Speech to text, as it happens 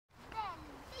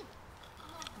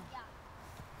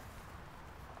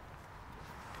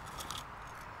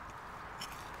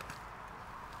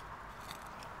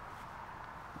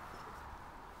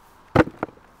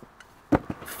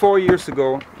4 years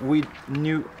ago, we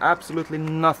knew absolutely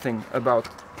nothing about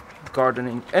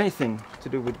gardening, anything to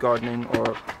do with gardening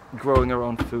or growing our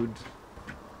own food.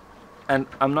 And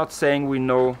I'm not saying we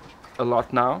know a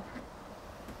lot now.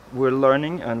 We're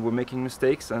learning and we're making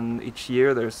mistakes, and each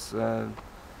year there's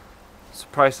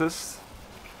surprises.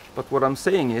 But what I'm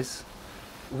saying is,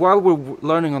 while we're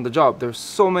learning on the job, there's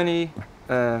so much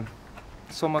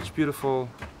beautiful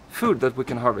food that we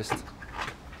can harvest.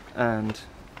 And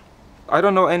I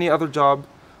don't know any other job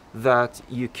that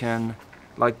you can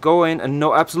like go in and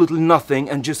know absolutely nothing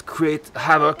and just create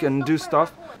havoc and do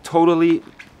stuff, totally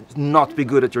not be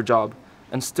good at your job,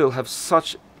 and still have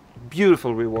such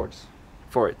beautiful rewards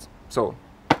for it. So,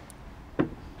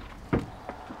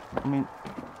 I mean,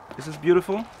 this is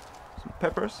beautiful. Some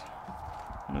peppers.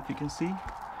 I don't know if you can see.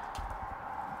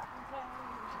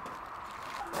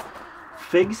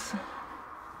 Figs.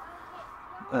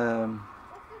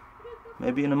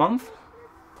 Maybe in a month.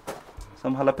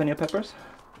 Some jalapeno peppers.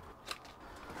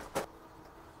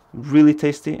 Really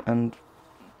tasty and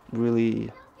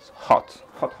really hot.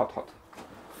 Hot, hot, hot.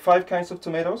 5 kinds of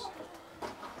tomatoes.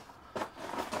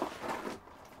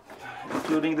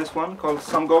 Including this one called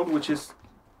Some Gold, which is,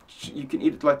 you can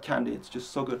eat it like candy. It's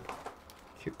just so good.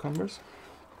 Cucumbers.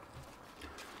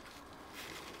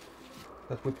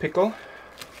 That we pickle.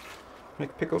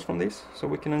 Make pickles from these, so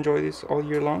we can enjoy these all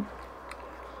year long.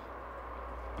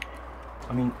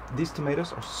 I mean, these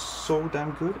tomatoes are so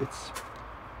damn good. This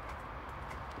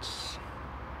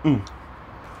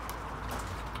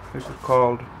is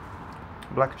called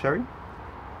black cherry.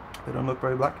 They don't look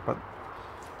very black, but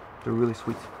they're really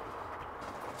sweet.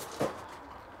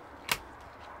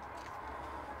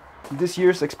 This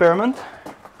year's experiment,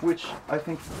 which I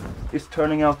think is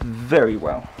turning out very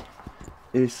well,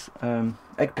 is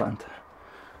eggplant.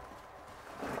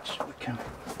 Which we can...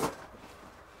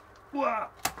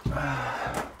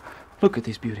 Look at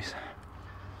these beauties.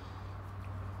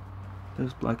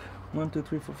 There's like 1, 2,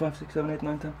 3, 4, 5, 6, 7, 8,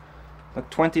 9, 10, like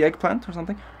 20 eggplant or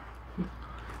something.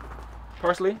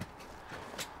 Parsley,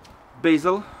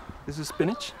 basil. This is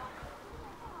spinach,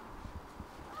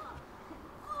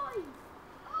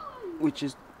 which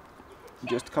is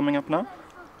just coming up now.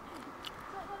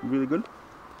 Really good.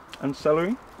 And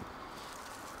celery.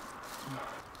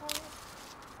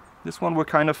 This one we're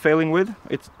kind of failing with.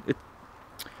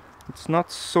 It's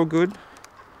not so good,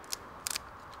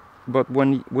 but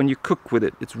when you cook with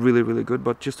it, it's really, really good.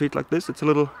 But just to eat like this, it's a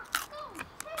little...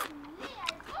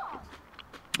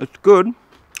 It's good,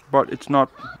 but it's not...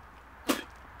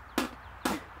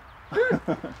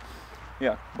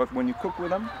 Yeah, but when you cook with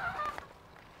them...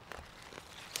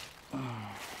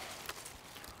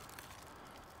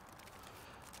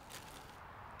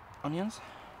 Onions.